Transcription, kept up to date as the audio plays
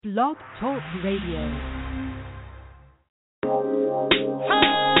Blog Talk Radio.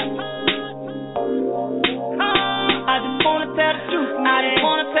 I just wanna tell the truth, I just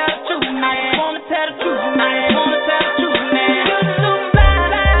wanna tell the truth, I just wanna tell the truth, I just wanna tell the truth, man. You're so fly,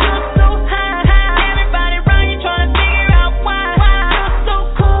 you're so high, everybody around you trying to figure out why. You're so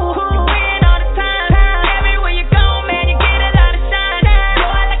cool, you win all the time. Everywhere you go, man, you get a lot of shine.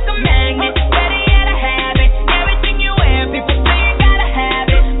 You're like a magnet, better yet a habit. Everything you wear, people say you gotta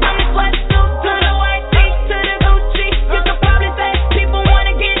have it. From the sweatsuit to the white tee to the Gucci, you could probably say people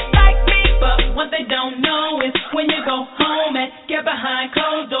wanna get like me, but what they don't know is when you go home and get behind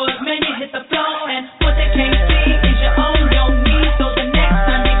closed doors, man, you hit the floor, and what they can't see is you're on your knees. So the next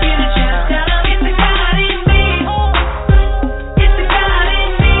time you get a chance, tell them it's the God in me. It's the God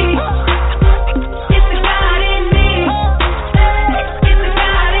in me. It's the God in me. It's the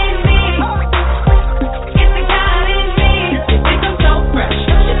God in me. It's the God in me. You think I'm so fresh,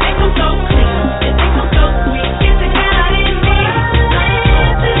 you think I'm so clean, you think I'm so sweet. It's the God in me.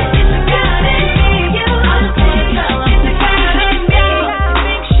 It's the God in me. You understand? It's the God in me. You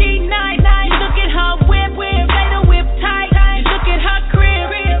think she nice? You look at her whip, play the whip tight. You look at her crib,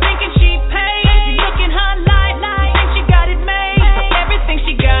 you thinking she paid. You look at her life, you think she got it made. Everything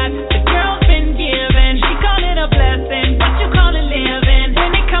she got, the girl's been given. She call it a blessing, but you call it living.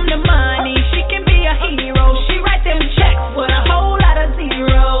 When it come to money, she can be a hero. She write them checks with a whole lot of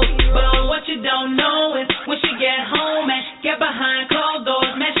zeros. But what you don't know is when she get home and get behind closed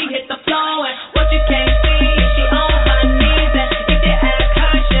doors, man, she hit the floor. And what you can't see is she on her knees. And if you ask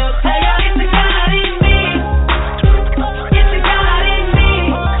her, she'll tell you it's the God in me. It's the God in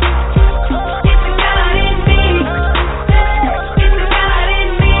me. It's the God in me. It's the God in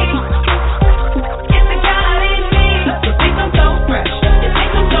me. It's the God in me. You think I'm so fresh, you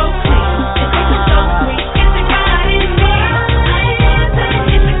think I'm so clean, you think I'm so sweet. It's the God in me. It's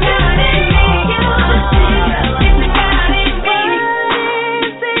the God in me. You understand? It's the God in me. What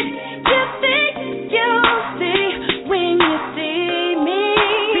is it you think you see when you see me?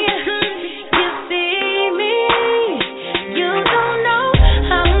 You see me. You don't know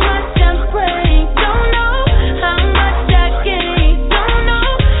how much I'm praying. Don't know how much I gain. Don't know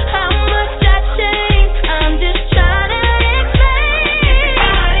how much I change. I'm just trying to explain. It's the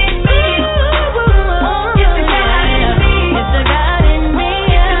God in me. It's the God in me. It's the God in me.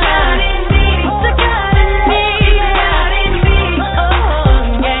 It's the God in me. It's the God in me. Oh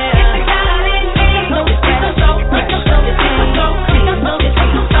yeah. It's the God in me. No, you think I'm so fresh. You think I'm so clean. You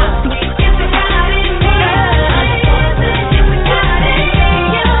think I'm so sweet. It's the God in me. It's the God in me.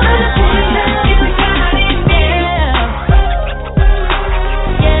 You understand? It's the God in me.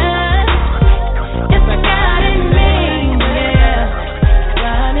 Yeah. It's the God in me. Yeah.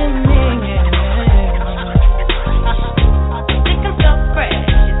 God in me. You think I'm so fresh.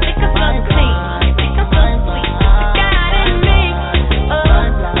 You think I'm so clean. You think I'm so sweet. It's the God in me. Yeah.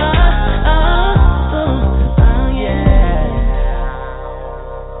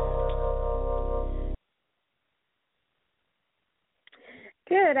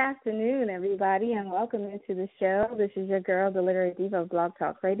 Good afternoon, everybody, and welcome into the show. This is your girl, the Literary Diva of Blog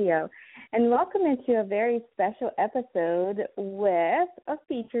Talk Radio, and welcome into a very special episode with a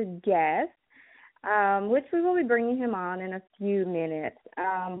featured guest, which we will be bringing him on in a few minutes.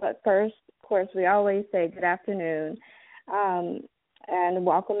 But first, of course, we always say good afternoon and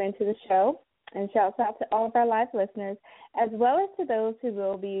welcome into the show, and shouts out to all of our live listeners, as well as to those who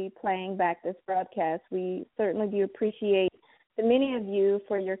will be playing back this broadcast. We certainly do appreciate the many of you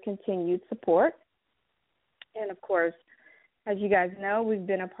for your continued support. And, of course, as you guys know, we've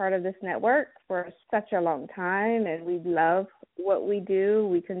been a part of this network for such a long time, and we love what we do.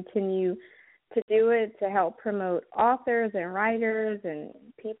 We continue to do it to help promote authors and writers and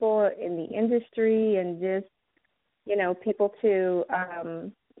people in the industry, and just, people to,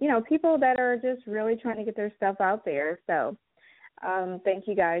 people that are just really trying to get their stuff out there. So thank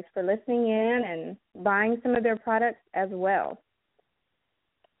you guys for listening in and buying some of their products as well.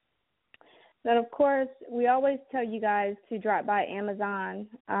 Then, of course, we always tell you guys to drop by Amazon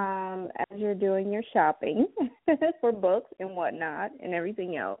as you're doing your shopping for books and whatnot and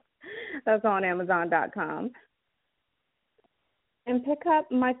everything else. That's on Amazon.com. And pick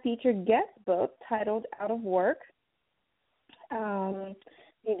up my featured guest book titled Out of Work.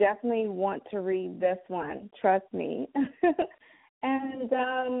 You definitely want to read this one. Trust me.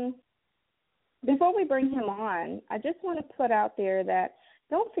 And before we bring him on, I just want to put out there that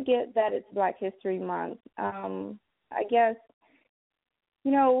don't forget that it's Black History Month. I guess,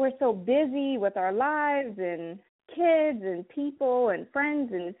 we're so busy with our lives and kids and people and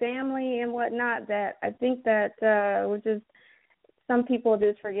friends and family and whatnot that I think that we're just some people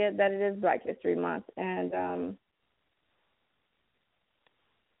just forget that it is Black History Month, and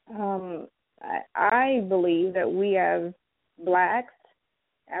I believe that we as Blacks,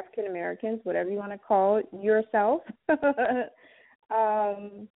 African Americans, whatever you want to call it, yourself,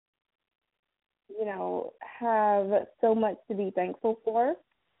 have so much to be thankful for.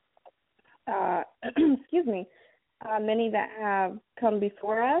 Excuse me. Many that have come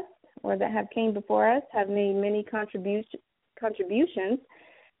before us or that have came before us have made many contributions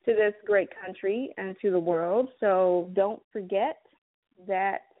to this great country and to the world. So don't forget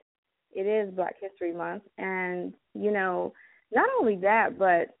that it is Black History Month. And, not only that,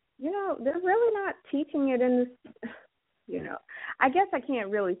 but, they're really not teaching it in the, I guess I can't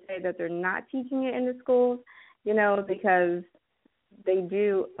really say that they're not teaching it in the schools, because they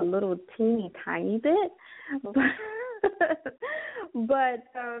do a little teeny tiny bit. But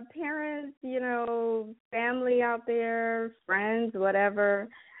parents, family out there, friends, whatever,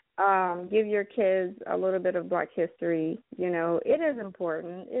 give your kids a little bit of Black history. It is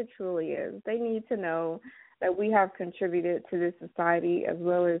important. It truly is. They need to know that we have contributed to this society as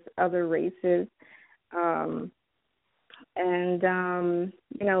well as other races.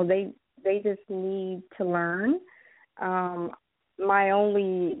 They just need to learn. My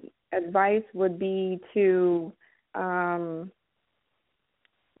only advice would be to,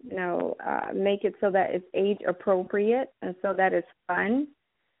 make it so that it's age appropriate and so that it's fun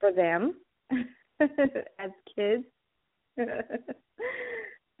for them as kids.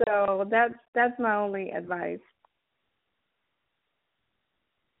 So that's my only advice.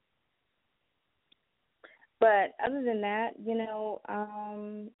 But other than that,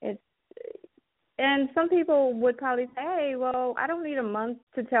 it's, and some people would probably say, hey, well, I don't need a month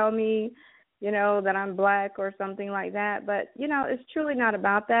to tell me, that I'm Black or something like that. But, it's truly not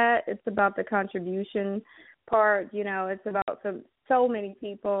about that. It's about the contribution part. It's about so many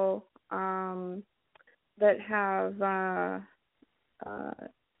people that have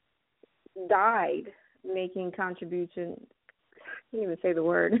died making contributions. I can't even say the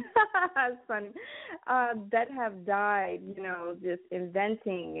word. It's funny. That have died, just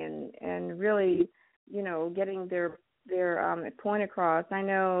inventing and really, getting their point across. I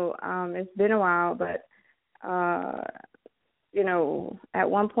know it's been a while, but at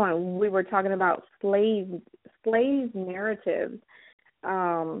one point we were talking about slave narratives.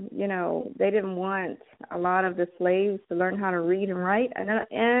 They didn't want a lot of the slaves to learn how to read and write,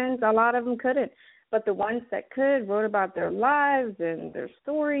 and a lot of them couldn't. But the ones that could wrote about their lives and their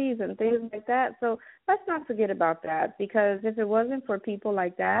stories and things like that. So let's not forget about that, because if it wasn't for people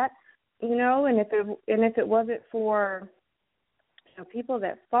like that, and if it wasn't for people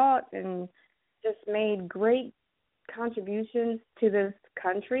that fought and just made great contributions to this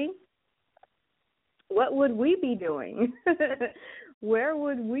country, what would we be doing? Where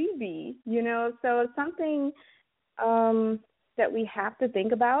would we be? So it's something that we have to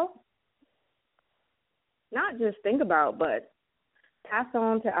think about. Not just think about, but pass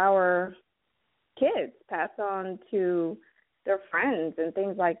on to our kids, pass on to their friends and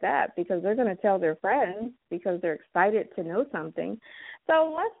things like that, because they're going to tell their friends because they're excited to know something.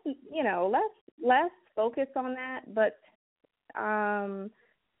 So let's focus on that, but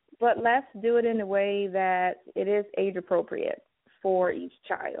let's do it in a way that it is age appropriate for each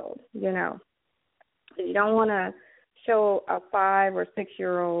child. You don't want to show a 5 or 6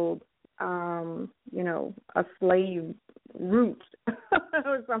 year old a slave route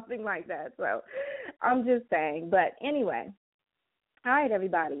or something like that. So I'm just saying. But anyway, all right,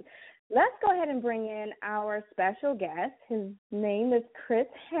 everybody. Let's go ahead and bring in our special guest. His name is Chris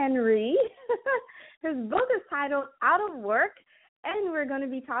Henry. His book is titled Out of Work, and we're going to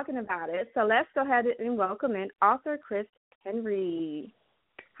be talking about it. So let's go ahead and welcome in author Chris Henry.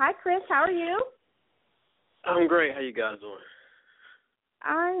 Hi, Chris. How are you? I'm great. How you guys doing?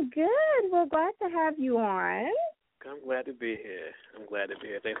 I'm good. We're glad to have you on. I'm glad to be here.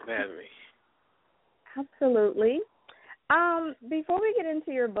 Thanks for having me. Absolutely. Before we get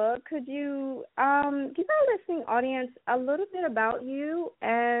into your book, could you give our listening audience a little bit about you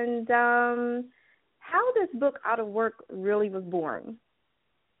and how this book, Out of Work, really was born?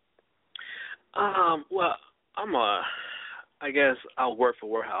 Well, I guess I worked for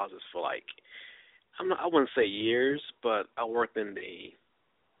warehouses for I wouldn't say years, but I worked in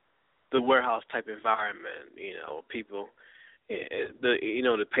the warehouse type environment. People,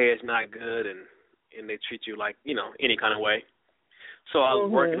 the pay is not good, and they treat you like any kind of way. So I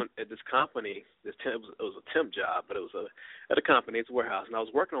was working at this company. It was a temp job, but it was at a company. It's a warehouse, and I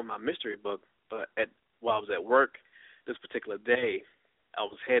was working on my mystery book. But while I was at work this particular day, I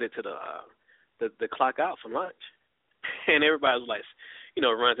was headed to the clock out for lunch. and everybody was like,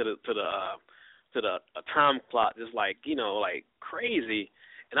 running to the time clock, just like like crazy.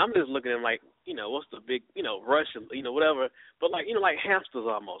 And I'm just looking at them like, what's the big, rush, whatever. But like, like hamsters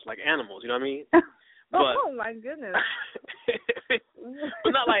almost, like animals, you know what I mean? But, oh my goodness.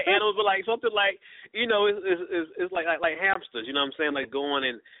 but not like animals, but like something like, it's like hamsters, you know what I'm saying? Like going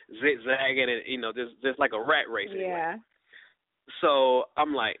and zigzagging and, just like a rat race. Anyway. Yeah. So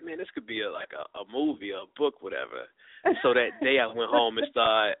I'm like, man, this could be a movie, a book, whatever. So that day I went home and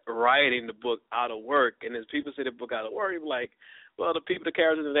started writing the book out of work. And as people say the book out of work, you're like, well, the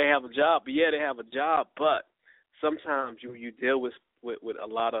characters, they have a job. But yeah, they have a job. But sometimes you deal with a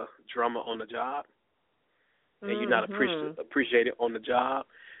lot of drama on the job. And you're not appreciated on the job.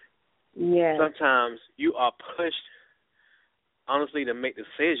 Yeah. Sometimes you are pushed, honestly, to make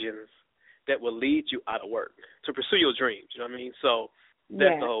decisions that will lead you out of work, to pursue your dreams, you know what I mean? So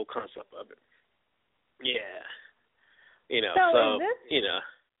that's the whole concept of it. Yeah.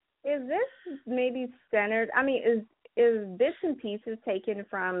 Is this maybe centered, is bits and pieces taken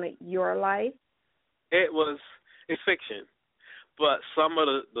from your life? It's fiction. But some of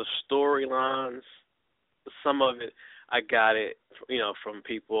the storylines, some of it, I got it, from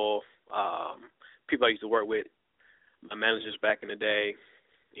people I used to work with, my managers back in the day,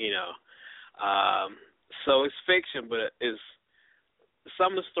 So it's fiction, but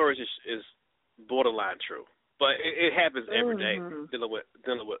some of the stories is borderline true. But it happens every day, dealing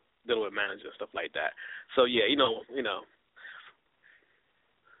with managers and stuff like that. So yeah,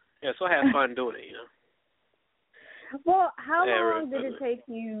 yeah. So I had fun doing it, Well, how long did it take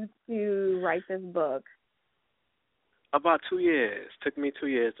you to write this book? About 2 years. Took me 2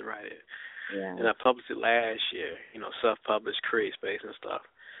 years to write it. Yeah. And I published it last year, self-published, Create Space and stuff.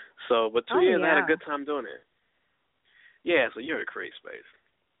 So, but 2 years, I had a good time doing it. Yeah, so you're at Create Space.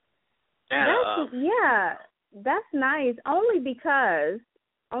 And, that's nice. Only because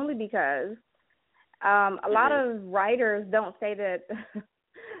a lot of writers don't say that,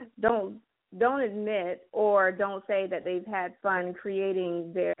 don't admit or don't say that they've had fun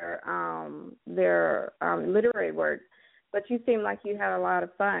creating their literary work. But you seem like you had a lot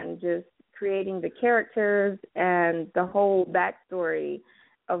of fun just creating the characters and the whole backstory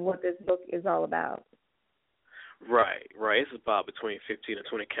of what this book is all about. Right. It's about between 15 and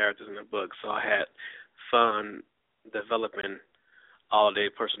 20 characters in the book, so I had fun developing all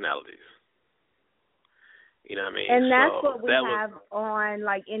their personalities. You know what I mean? And that's what we have on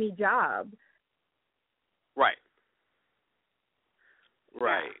like any job. Right.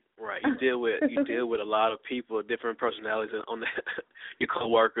 You deal with a lot of people, different personalities on your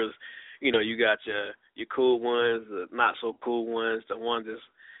coworkers. You got your cool ones, the not so cool ones, the ones that's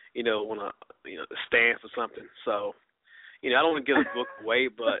want to stand for something. So I don't want to give the book away,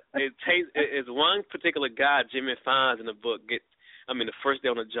 but it's one particular guy Jimmy finds in the book. The first day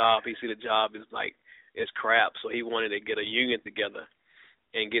on the job, he see the job is crap, so he wanted to get a union together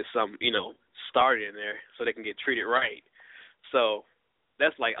and get some started in there so they can get treated right. So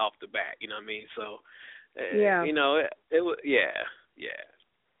that's like off the bat, you know what I mean? So it was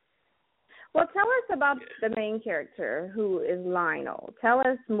Well, tell us about the main character, who is Lionel. Tell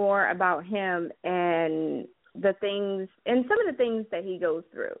us more about him and the things, and some of the things that he goes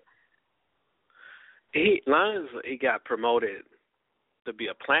through. He got promoted to be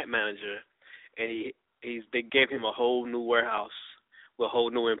a plant manager, and they gave him a whole new warehouse with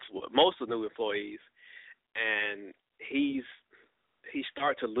most of the new employees, and he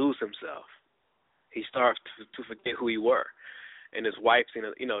started to lose himself. He started to forget who he were. And his wife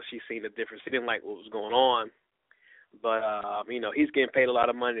she's seen the difference. She didn't like what was going on, but he's getting paid a lot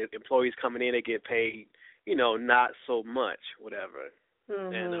of money. The employees coming in, they get paid, not so much, whatever.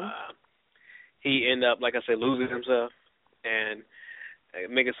 And he ended up, like I said, losing himself and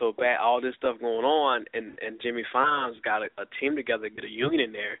making so bad. All this stuff going on, and Jimmy Fines got a team together, get a union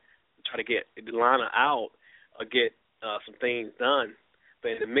in there, to try to get Lana out or get some things done.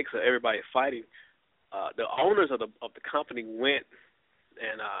 But in the mix of everybody fighting, the owners of the company went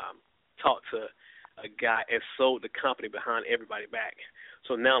and talked to a guy and sold the company behind everybody back.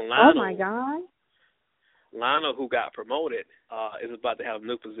 So now Lionel, oh my God, Lionel, who got promoted, is about to have a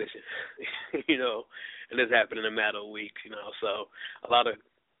new position, and this happened in a matter of weeks, So a lot of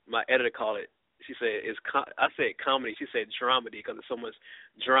my editor called it. She said I said comedy. She said dramedy because there's so much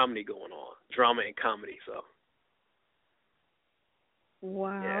dramedy going on, drama and comedy. So.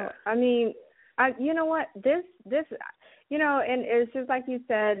 Wow. Yeah. You know what? This, and it's just like you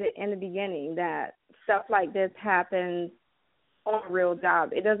said in the beginning that stuff like this happens on a real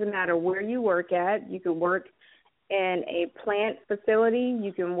job. It doesn't matter where you work at. You can work in a plant facility.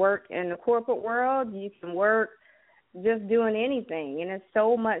 You can work in the corporate world. You can work just doing anything, and it's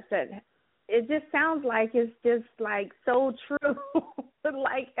so much that it just sounds like it's just like so true.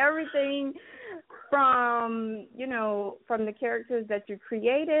 Like everything from, from the characters that you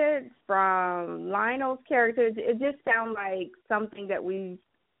created, from Lionel's characters, it just sounds like something that we've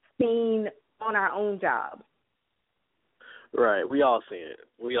seen on our own jobs. Right. We all seen it.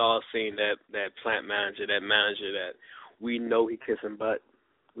 We all seen that plant manager, that manager that we know he kissing butt.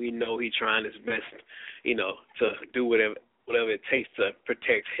 We know he trying his best, to do whatever it takes to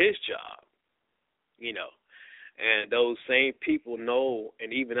protect his job. And those same people know,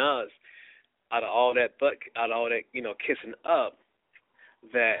 and even us, out of all that kissing up,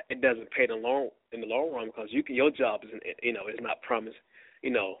 that it doesn't pay in the long run because your job isn't, is not promised,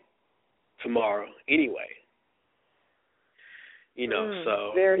 tomorrow anyway.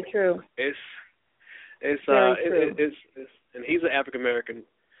 So very true. It's very true. It's and he's an African American,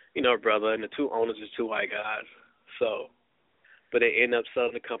 brother, and the two owners are two white guys. So, but they end up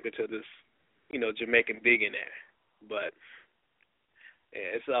selling the company to this, Jamaican billionaire. But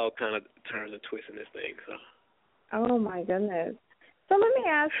yeah, it's all kind of turns and twists in this thing. So. Oh my goodness. So let me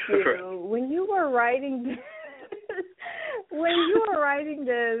ask you, when you were writing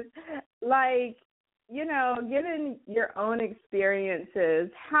this, like, given your own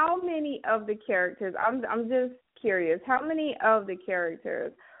experiences, how many of the characters, I'm just curious, how many of the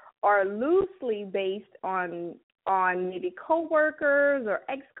characters are loosely based on maybe coworkers or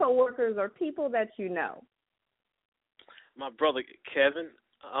ex-coworkers or people that you know? My brother Kevin,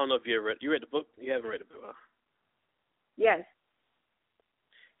 I don't know if you read the book. You haven't read the book, huh? Yes.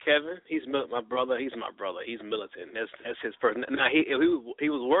 Kevin, he's my brother. He's my brother. He's militant. That's his person. Now he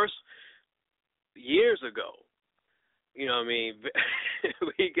was worse years ago. You know what I mean?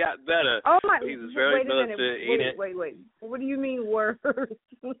 He got better. Oh my! He was very militant. Wait. What do you mean worse?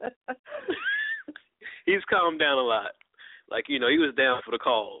 He's calmed down a lot. Like, he was down for the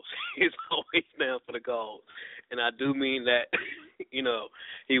cause. He's always down for the cause. And I do mean that, he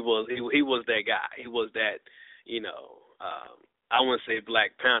was that guy. He was that, I wouldn't say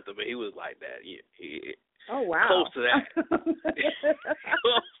Black Panther, but he was like that. Oh, wow. Close to that.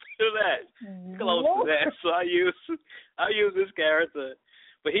 Close to that. So I use this character,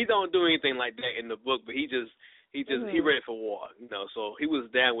 but he don't do anything like that in the book. But he ready for war, So he was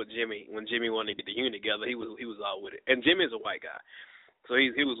down with Jimmy when Jimmy wanted to get the union together. He was all with it, and Jimmy's a white guy, so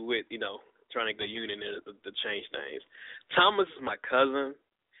he was with trying to get the union to change things. Thomas is my cousin.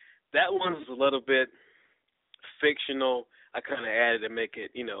 That one's a little bit fictional. I kind of added to make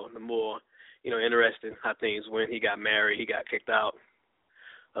it, the more, interesting how things went. He got married. He got kicked out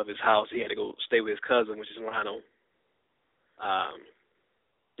of his house. He had to go stay with his cousin, which is Lionel.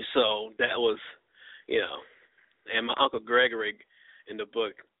 So that was, and my Uncle Gregory in the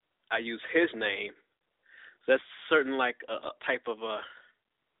book, I use his name. So that's certain like a type of a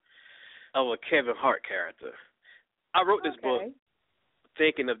Kevin Hart character. I wrote this book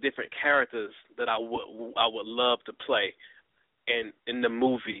thinking of different characters that I would love to play in the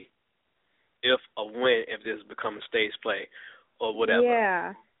movie if this becomes a stage play or whatever.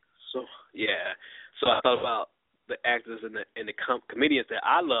 Yeah. So I thought about the actors and the comedians that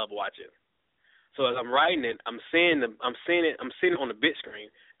I love watching. So as I'm writing it, I'm seeing it on the big screen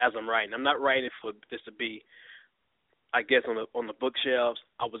as I'm writing. I'm not writing it for this to be, I guess, on the bookshelves.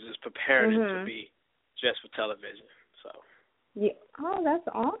 I was just preparing it to be just for television. So. Yeah. Oh, that's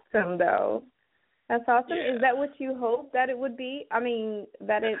awesome, though. That's awesome. Yeah. Is that what you hope that it would be? I mean,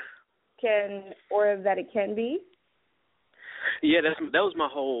 that it can, or that it can be? Yeah, that was my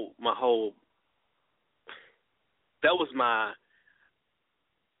whole. That was my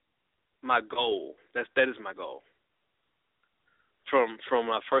goal. That is my goal. From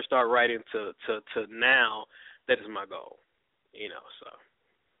when I first started writing to now, that is my goal. So.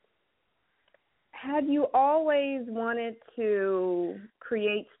 Had you always wanted to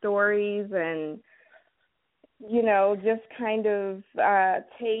create stories and, just kind of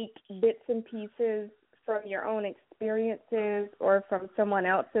take bits and pieces from your own experiences or from someone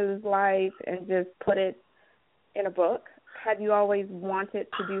else's life and just put it in a book? Had you always wanted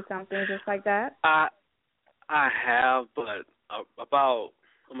to do something just like that? I have, but about,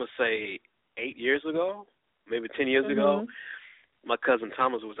 I'm going to say 8 years ago, maybe 10 years ago, my cousin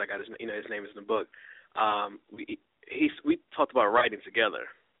Thomas was like, his name is in the book. We talked about writing together,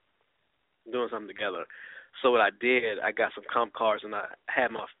 doing something together. So what I did, I got some comp cards, and I had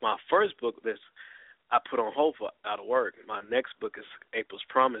my first book that I put on hold for out of work. My next book is April's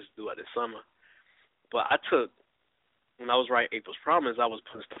Promise, due out this summer. But when I was writing April's Promise, I was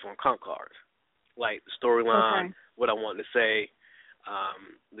putting stuff on comp cards, like the storyline, what I wanted to say,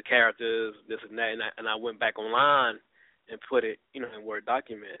 the characters, this and that, and I went back online and put it, in Word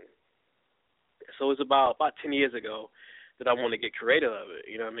document. So it's about 10 years ago that I want to get creative of it.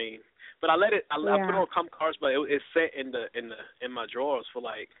 You know what I mean? But I let it. I put it on comp cards, but it's set in my drawers for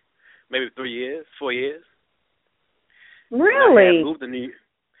like maybe 3 years, 4 years. Really? I moved to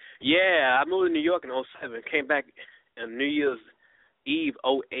I moved to New York in '07. Came back on New Year's Eve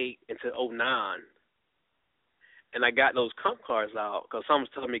 '08 into '09. And I got those comp cards out because someone was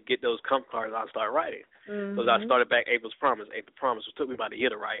telling me to get those comp cards out and start writing. Because I started back April's Promise. April Promise, which took me about a year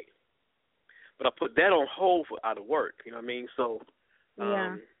to write. But I put that on hold out of work. You know what I mean? So,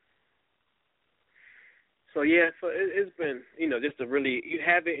 So it's been, just to really, you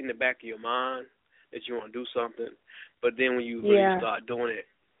have it in the back of your mind that you want to do something, but then when you really start doing it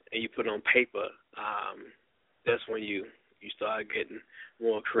and you put it on paper, that's when you start getting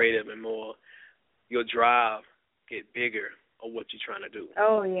more creative and more, your drive get bigger on what you're trying to do.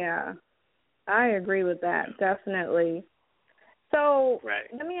 Oh, yeah. I agree with that, definitely. So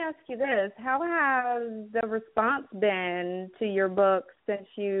Let me ask you this. How has the response been to your book since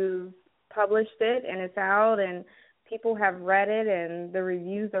you've published it and it's out and people have read it and the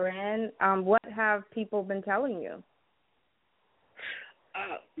reviews are in? What have people been telling you?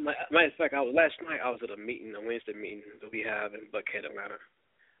 Matter of fact, last night I was at a Wednesday meeting that we have in Buckhead, Atlanta,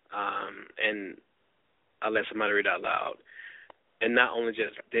 and I let somebody read out loud. And not only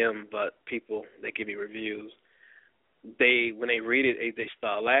just them, but people, they give me reviews. When they read it, they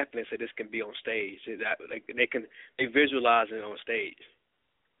start laughing and say this can be on stage. They visualize it on stage.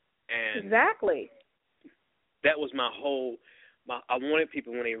 And exactly. That was I wanted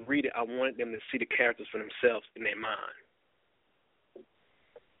people, when they read it, I wanted them to see the characters for themselves in their mind.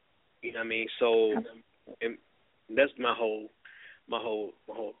 You know what I mean? So, and that's my whole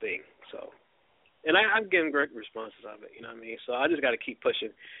thing. So, and I'm getting great responses of it. You know what I mean? So I just got to keep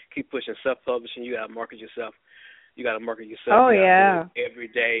pushing self-publishing. You got to market yourself. Oh, yeah. Every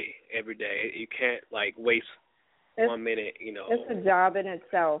day. You can't waste 1 minute. It's a job in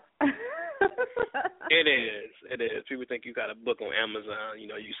itself. It is. People think you got a book on Amazon.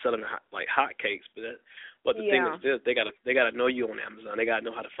 You selling like hotcakes, but the thing is this: they gotta know you on Amazon. They gotta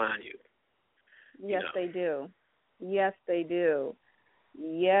know how to find you. Yes, they do. Yes, they do.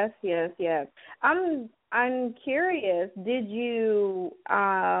 Yes. I'm curious. Did you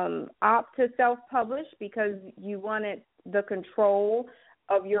opt to self-publish because you wanted the control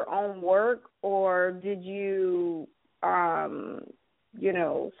of your own work, or did you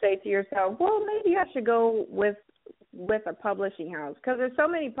say to yourself, well, maybe I should go with a publishing house? Because there's so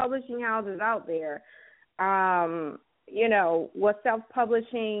many publishing houses out there. Was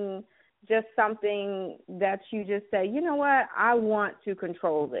self-publishing just something that you just say, you know what, I want to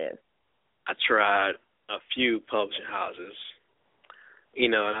control this? I tried a few publishing houses,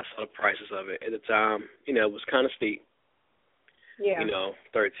 and I saw the prices of it. At the time, it was kind of steep. Yeah. $1,300,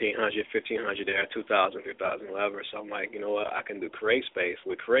 $1,500 there, $2,000, $3,000, whatever. So I'm like, you know what, I can do CreateSpace.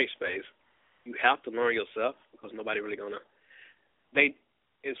 With CreateSpace, you have to learn yourself because nobody really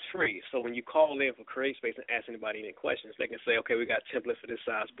it's free. So when you call in for CreateSpace and ask anybody any questions, they can say, okay, we got templates for this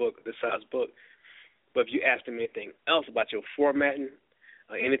size book. But if you ask them anything else about your formatting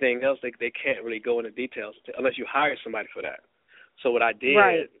or anything else, they can't really go into details unless you hire somebody for that. So what I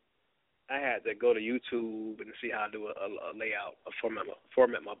did, I had to go to YouTube and see how to do a layout,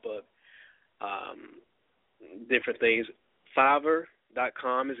 format my book, different things.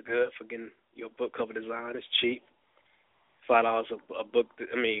 Fiverr.com is good for getting your book cover design. It's cheap, $5 a book.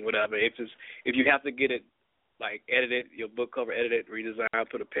 Whatever. If you have to get it edited, your book cover edited, redesigned,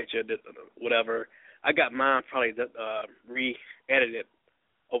 put a picture, whatever. I got mine probably re-edited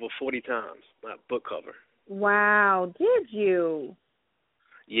over 40 times. My book cover. Wow, did you?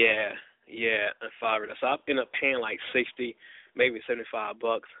 Yeah, and Fiverr. So I end up paying like $60, maybe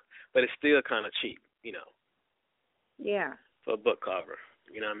 $75, but it's still kind of cheap, Yeah. For a book cover,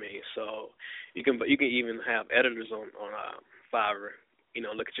 you know what I mean? So you can even have editors on Fiverr,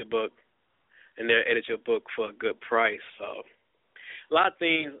 look at your book, and they'll edit your book for a good price. So a lot of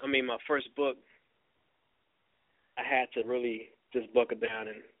things. My first book, I had to really just buckle down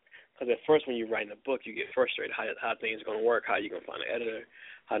because at first when you're writing a book, you get frustrated how things are going to work, how you're going to find an editor,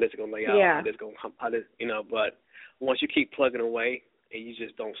 how this is going to lay out, but once you keep plugging away and you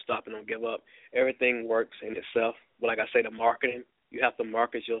just don't stop and don't give up, everything works in itself. But like I say, the marketing, you have to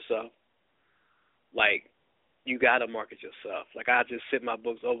market yourself. You got to market yourself. I just send my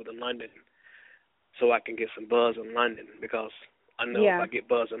books over to London so I can get some buzz in London because I know if I get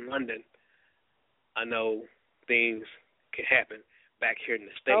buzz in London, I know things can happen back here in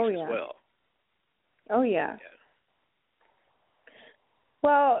the States as well. Oh, yeah.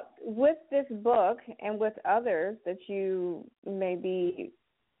 Well, with this book and with others that you may be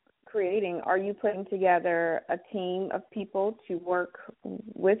creating, are you putting together a team of people to work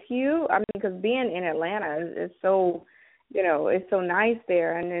with you? I mean, because being in Atlanta is so, it's so nice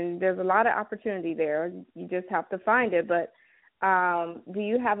there, and then there's a lot of opportunity there. You just have to find it. But do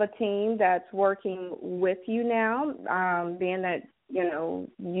you have a team that's working with you now, being that,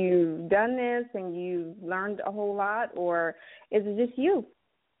 you've done this and you've learned a whole lot, or is it just you?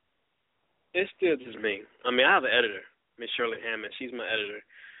 It's still just me. I mean, I have an editor, Miss Shirley Hammond. She's my editor.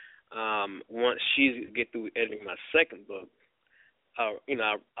 Once she get through editing my second book, I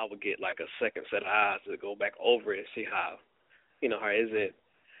would get like a second set of eyes to go back over it and see how is it.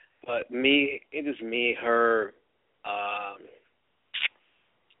 But me, it is me, her.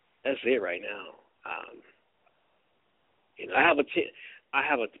 That's it right now. I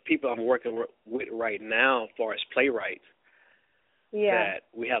have a people I'm working with right now, as far as playwrights. Yeah. That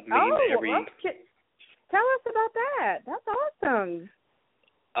we have meetings every. Tell us about that. That's awesome.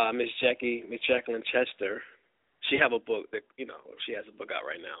 Miss Jacqueline Chester, she have a book that she has a book out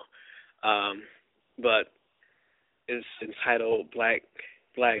right now, but it's entitled Black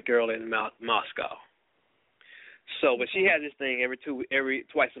Girl in Moscow. So, but she has this thing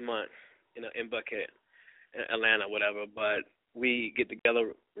twice a month, in Buckhead, in Atlanta, whatever. But we get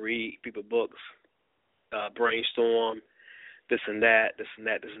together, read people books, brainstorm, this and that.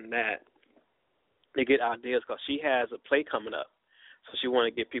 They get ideas because she has a play coming up. So she want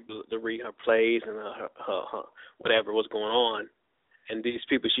to get people to read her plays and her whatever was going on. And these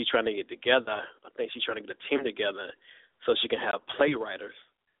people she's trying to get together, I think she's trying to get a team together so she can have playwriters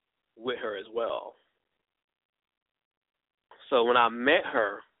with her as well. So when I met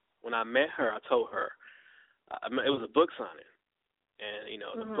her, I told her, it was a book signing. And,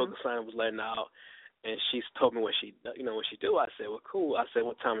 the book signing was letting out. And she told me what she do. I said, well, cool. I said,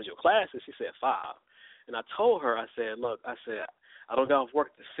 what time is your class? And she said 5. And I told her, I said, look, I don't get off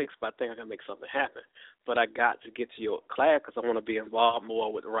work at 6, but I think I can make something happen. But I got to get to your class because I want to be involved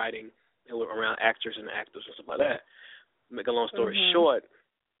more with writing and around actors and actors and stuff like that. Make a long story short,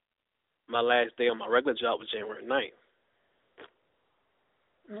 my last day on my regular job was January 9th.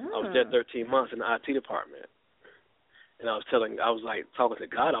 I was there 13 months in the IT department. And I was talking to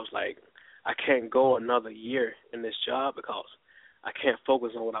God, I was like, I can't go another year in this job because I can't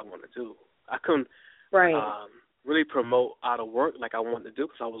focus on what I want to do. I couldn't really promote out of work like I wanted to do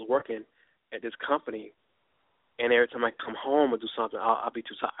because I was working at this company, and every time I come home and do something, I'll be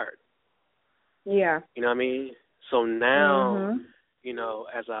too tired. Yeah. You know what I mean? So now,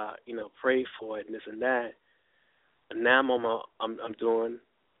 as I, pray for it and this and that, and now I'm doing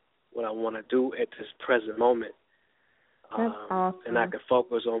what I want to do at this present moment. That's awesome. And I can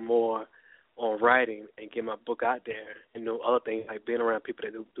focus on more on writing and get my book out there and do other things like being around people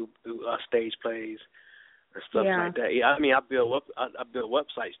that do stage plays and stuff like that. Yeah, I mean, I build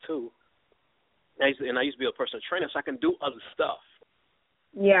websites too. I used to be a personal trainer, so I can do other stuff.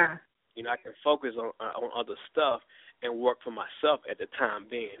 Yeah. I can focus on other stuff and work for myself at the time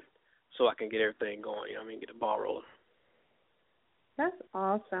being, so I can get everything going. Get the ball rolling. That's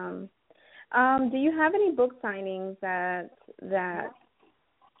awesome. Do you have any book signings that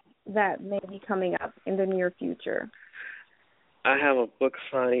may be coming up in the near future? I have a book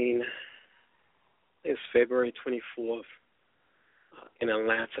signing. It's February 24th in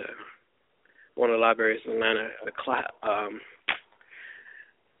Atlanta, one of the libraries in Atlanta.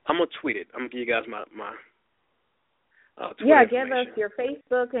 I'm going to tweet it. I'm going to give you guys my Twitter give us your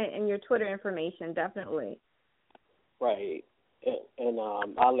Facebook and your Twitter information, definitely. Right. And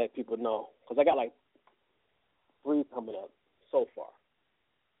I'll let people know because I got like 3 coming up so far.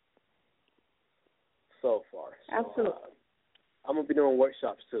 So, absolutely. I'm going to be doing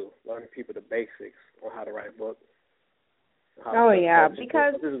workshops too, learning people the basics on how to write a book.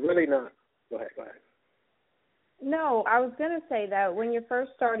 Because this is really not. Go ahead. No, I was going to say that when you're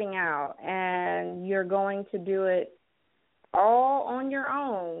first starting out and you're going to do it all on your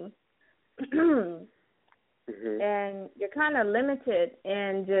own, and you're kind of limited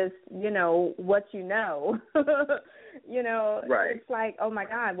in just, what you know. Right. It's like, oh my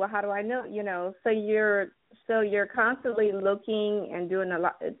God, well, how do I know? So you're constantly looking and doing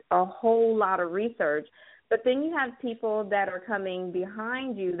a whole lot of research. But then you have people that are coming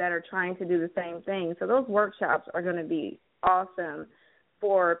behind you that are trying to do the same thing. So those workshops are going to be awesome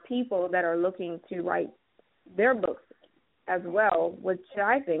for people that are looking to write their books as well, which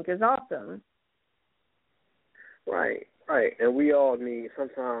I think is awesome. Right. And we all need,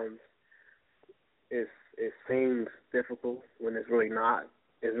 sometimes it seems difficult when it's really not.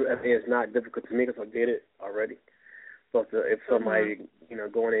 It's not difficult to me because I did it already. So if somebody,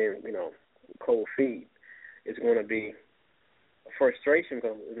 going in, cold feet, it's going to be frustration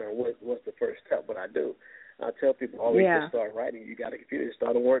because, what's the first step? What I do. I tell people always just start writing. You got a computer, just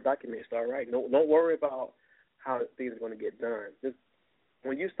start a Word document, start writing. Don't worry about how things are going to get done. Just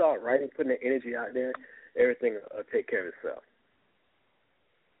when you start writing, putting the energy out there, everything will take care of itself.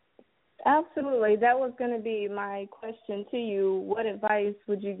 Absolutely. That was going to be my question to you. What advice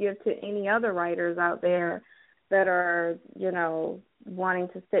would you give to any other writers out there that are, wanting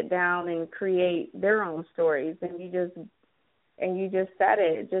to sit down and create their own stories? And you just said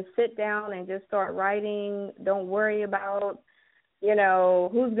it. Just sit down and just start writing. Don't worry about,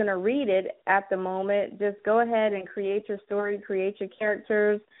 who's going to read it at the moment. Just go ahead and create your story, create your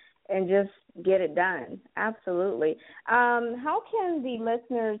characters, and just get it done. Absolutely. How can the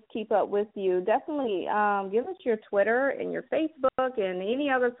listeners keep up with you? Definitely give us your Twitter and your Facebook and any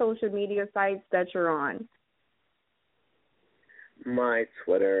other social media sites that you're on. My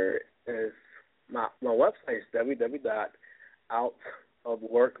Twitter is, my website is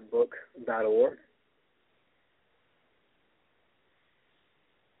www.outofworkbook.org.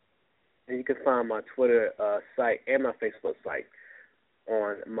 And you can find my Twitter site and my Facebook site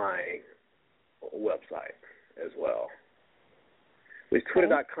on my website as well. It's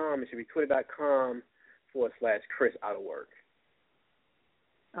twitter.com. It should be twitter.com/Chris Out of Work.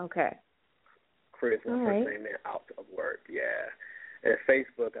 Okay. Chris, my first name, then Out of Work, yeah. And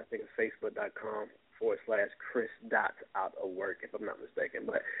Facebook, I think it's facebook.com/Chris.Out-of-Work, if I'm not mistaken.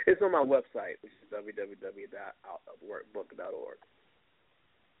 But it's on my website, which is www.outofworkbook.org.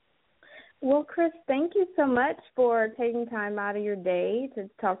 Well, Chris, thank you so much for taking time out of your day to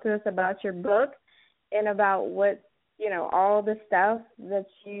talk to us about your book and about what, all the stuff that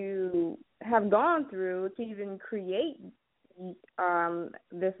you have gone through to even create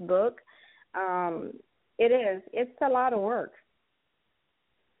this book. It's a lot of work.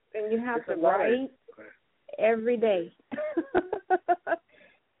 And you have to write every day.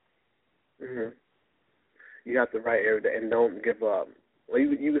 You have to write every day and don't give up. Well,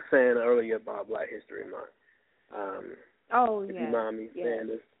 you were saying earlier about Black History Month. If you mind me saying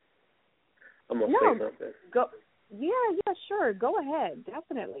this, I'm going to say something. Yeah, sure. Go ahead.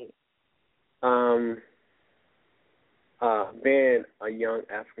 Definitely. Being a young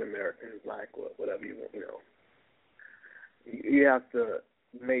African-American, Black, whatever you want, you have to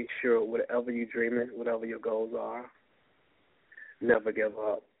make sure whatever you're dreaming, whatever your goals are, never give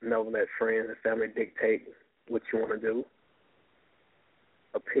up. Never let friends and family dictate what you want to do.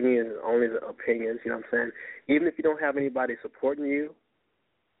 Opinions, only the opinions, you know what I'm saying? Even if you don't have anybody supporting you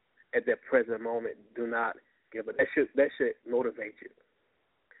at that present moment, do not give up. That should motivate you.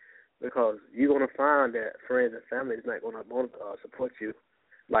 Because you're going to find that friends and family is not going to support you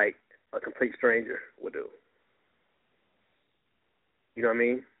like a complete stranger would do. You know what I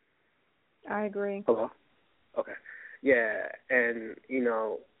mean? I agree. Hello? Okay. Yeah, and,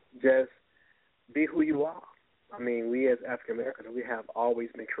 just be who you are. I mean, we as African Americans, we have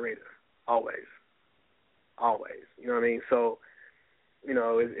always been creative. Always. Always. You know what I mean? So,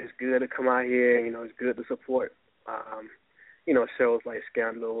 it's good to come out here, it's good to support shows like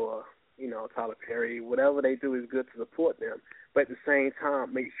Scandal or, Tyler Perry. Whatever they do is good to support them. But at the same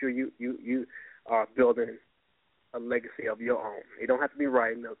time, make sure you are building a legacy of your own. You don't have to be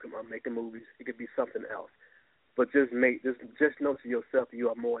writing or making movies. It could be something else. But just know to yourself you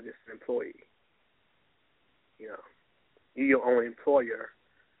are more than just an employee. You're your own employer.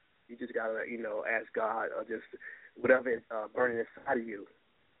 You just got to, ask God or just whatever is burning inside of you.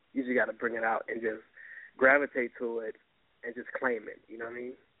 You just got to bring it out and just gravitate to it and just claim it. You know what I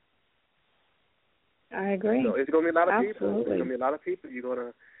mean? I agree. So it's going to be a lot of people. Absolutely. There's going to be a lot of people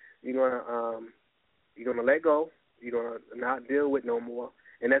you're gonna let go. You're gonna not deal with no more,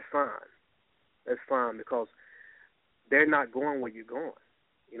 and that's fine. That's fine because they're not going where you're going.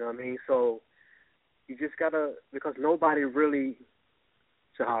 You know what I mean? So you just gotta, because nobody really,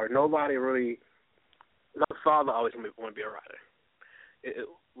 my father always wanted to be a writer.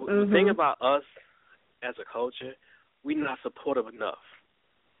 The thing about us as a culture, we're not supportive enough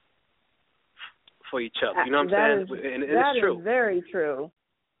for each other. You know what I'm saying? And it's true. That is very true.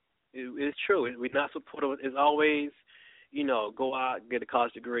 It's true. We're not supportive. It's always, go out, get a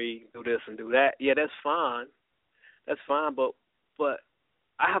college degree, do this and do that. Yeah, that's fine. That's fine, but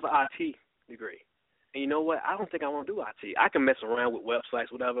I have an IT degree. And you know what? I don't think I want to do IT. I can mess around with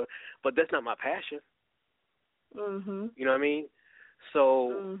websites, whatever, but that's not my passion. You know what I mean?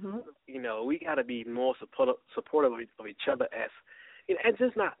 So, we got to be more supportive of each other as, and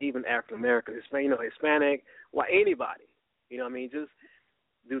just not even African American, Hispanic, anybody. You know what I mean? Just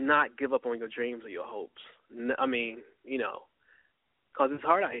do not give up on your dreams or your hopes. I mean, because it's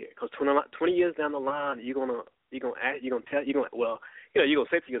hard out here. Because 20 years down the line, you're gonna say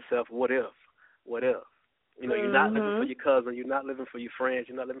to yourself, what if? You're not living for your cousin, you're not living for your friends,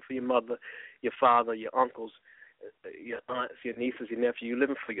 you're not living for your mother, your father, your uncles, your aunts, your nieces, your nephews. You're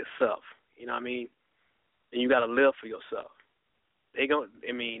living for yourself. You know what I mean? And you got to live for yourself. They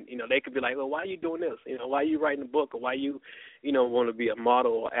could be like, well, why are you doing this? Why are you writing a book, or why you, want to be a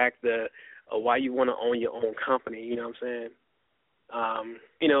model or actor, or why you want to own your own company? You know what I'm saying?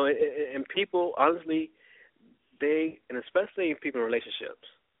 And people, honestly, and especially people in relationships.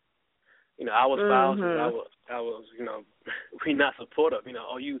 Our spouses, we not supportive.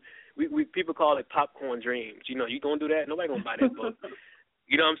 We people call it popcorn dreams. You gonna do that? Nobody gonna buy that book.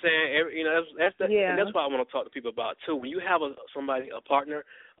 You know what I'm saying? And that's what I want to talk to people about too. When you have a partner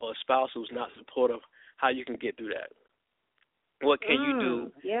or a spouse who's not supportive, how you can get through that? What can you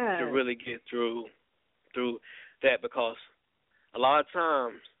do to really get through that? Because a lot of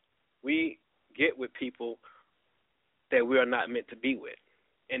times we get with people that we are not meant to be with,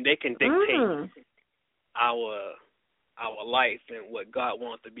 and they can dictate our life and what God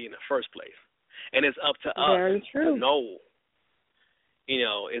wants to be in the first place. And it's up to us to know.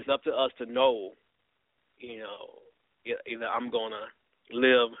 It's up to us to know, either I'm going to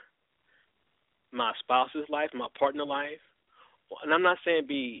live my spouse's life, my partner life, and I'm not saying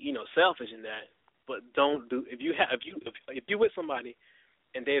be, selfish in that, but don't do, if you're with somebody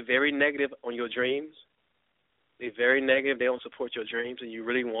and they're very negative on your dreams, they're very negative, they don't support your dreams, and you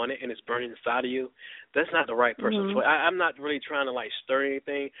really want it and it's burning inside of you, that's not the right person for you. I'm not really trying to stir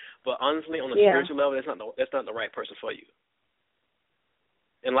anything, but honestly, on a spiritual level, that's not the right person for you.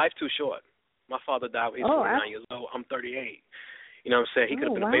 And life's too short. My father died when he was 49 years old. I'm 38. You know what I'm saying? He could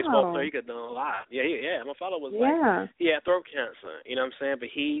have been a baseball player. He could have done a lot. Yeah. My father was he had throat cancer. You know what I'm saying?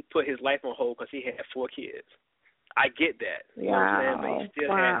 But he put his life on hold because he had 4 kids. I get that. You know what I'm saying? But he still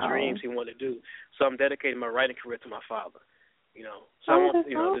had dreams he wanted to do. So I'm dedicating my writing career to my father. So I want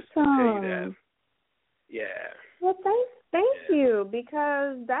just to tell you that. Yeah. Well, thank you,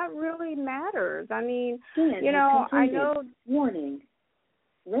 because that really matters. I mean, I know. Warning.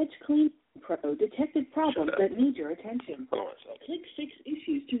 Reg Clean Pro detected problems that need your attention. Click 6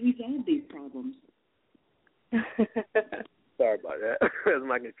 issues to resolve these problems. Sorry about that. That's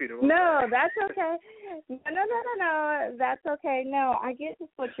my computer. No, that's okay. No. That's okay. No, I get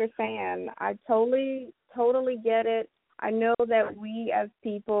what you're saying. I totally get it. I know that we as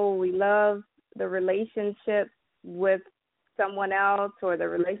people, we love the relationship with someone else or the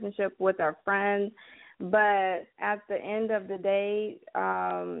relationship with our friends. But at the end of the day,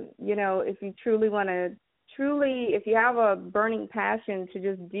 if you truly want to, if you have a burning passion to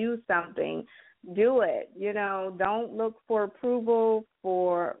just do something, do it. Don't look for approval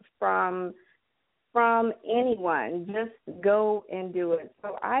from anyone. Just go and do it.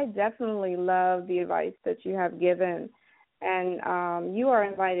 So I definitely love the advice that you have given, and you are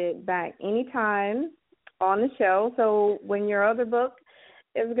invited back anytime on the show. So when your other book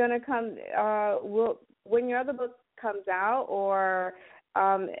is going to come, when your other book comes out, or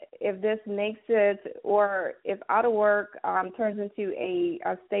if this makes it, or if Out of Work turns into a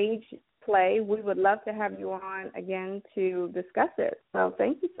stage play, we would love to have you on again to discuss it. So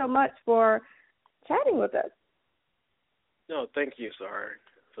thank you so much for chatting with us. No, thank you, sorry.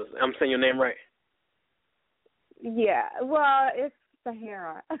 I'm saying your name right. Yeah, well, it's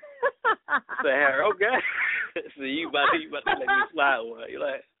Sahara. Sahara, okay. So you about to let me slide one. You're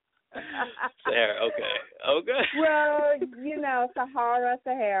like, Sahara, okay. Well,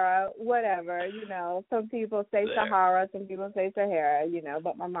 Sahara, whatever, some people say Sahara, some people say Sahara,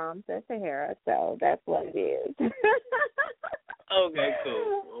 but my mom says Sahara, so that's what it is. Okay,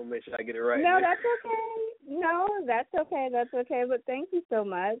 cool. I'll make sure I get it right. No, that's okay. No, that's okay, but thank you so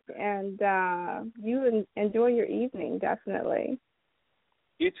much, and you enjoy your evening, definitely.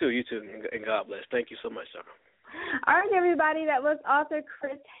 You too, and God bless. Thank you so much, sir. All right, everybody, that was author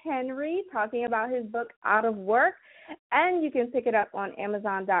Chris Henry talking about his book, Out of Work, and you can pick it up on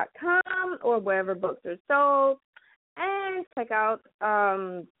Amazon.com or wherever books are sold, and check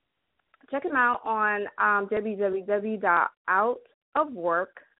him out on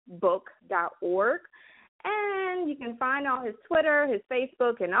www.outofworkbook.org, and you can find all his Twitter, his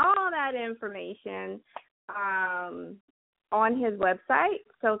Facebook, and all that information on his website.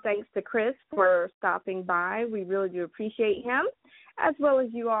 So thanks to Chris for stopping by. We really do appreciate him, as well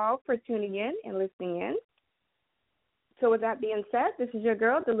as you all for tuning in and listening in. So with that being said, this is your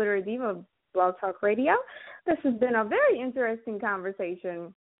girl, the Literary Diva of Blog Talk Radio. This has been a very interesting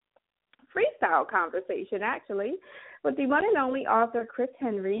conversation, freestyle conversation actually, with the one and only author Chris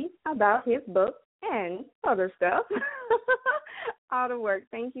Henry about his book, and other stuff. All the work.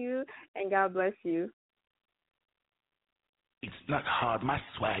 Thank you, and God bless you. It's not hard, my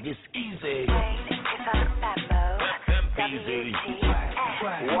swag is easy. Easy.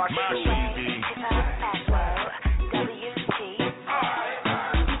 Watch easy.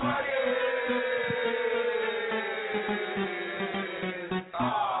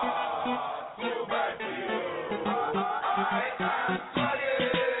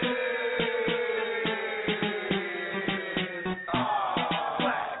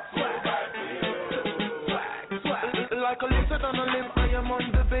 Like a lizard on a limb, I am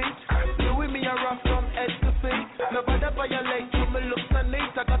on the beat. You with me, I rough from head to feet. Nobody violate you, me looks so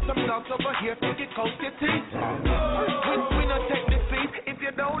neat. I got some dogs over here, think it coats your teeth. We not take defeat. If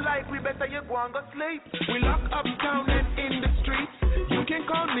you don't like, we better you go and go sleep. We lock up town and in the streets. You can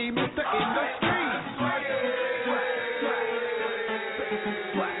call me Mr. Industry.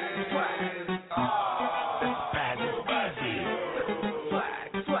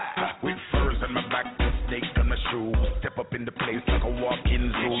 With furs on my back, snakes on my shoes. Step up in the place like a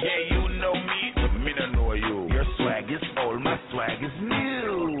walk-in zoo. Yeah, you know me don't know you. Your swag is old, my swag is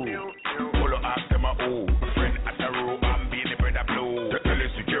new. Follow after my old friend at the row. I'm being the bread of blue. The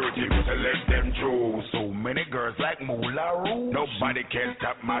security to let them through. So many girls like Moula Rouge. Nobody can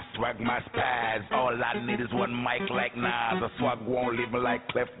stop my swag, my spaz. All I need is one mic like Nas. A swag won't leave me like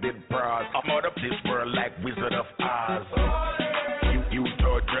Clef did Bras. I'm out of this world like Wizard of Oz. You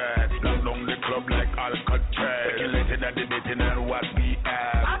throw dress, knock down the club like Alcatraz. Speculating at the dating and what we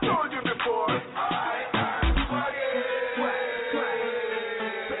have. I told you before, I am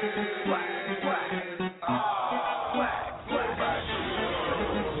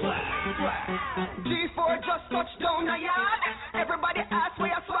G4 just touched down the yard. Everybody ask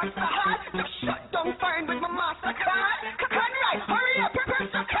where your swag's so hot. Just shut down fine with my MasterCard. Right, hurry up, press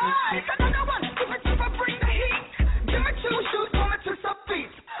the card. It's another one, give it to bring the heat. Give me 2 shoes, for me 2 sub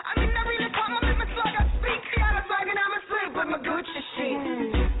feet. I mean, I really come on, make my swagger speak. Yeah, I'm swagging, I'm asleep with my Gucci sheet.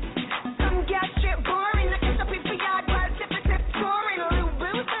 Some gas shit boring, I catch up in the yard while tip touring. Little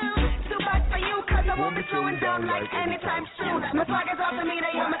boo-boo, too bad for you, cause I won't be slowing down like anytime soon. My swagger's off the meter,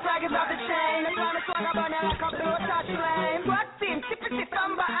 yeah, my swagger's off the chain. That's why my swagger burning like a blue touch flame. What team, tippity,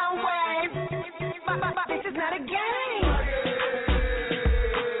 samba and wave. But this is not a game.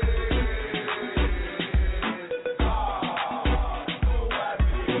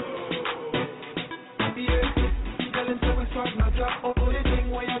 Only thing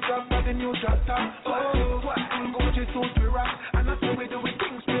when you drop for the new drop top. Oh, Gucci suit we rock, and that's how we do it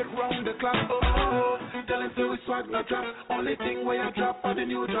things straight round the clock. Oh, tell him say we swag no drop. Only thing when you drop for the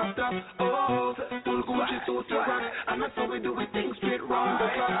new drop top. Oh, full Gucci suit we rock, and that's how we do it things straight round the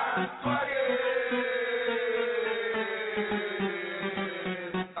clock.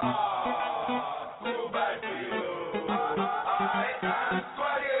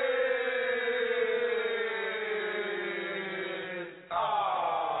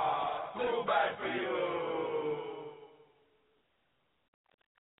 Too bad for you.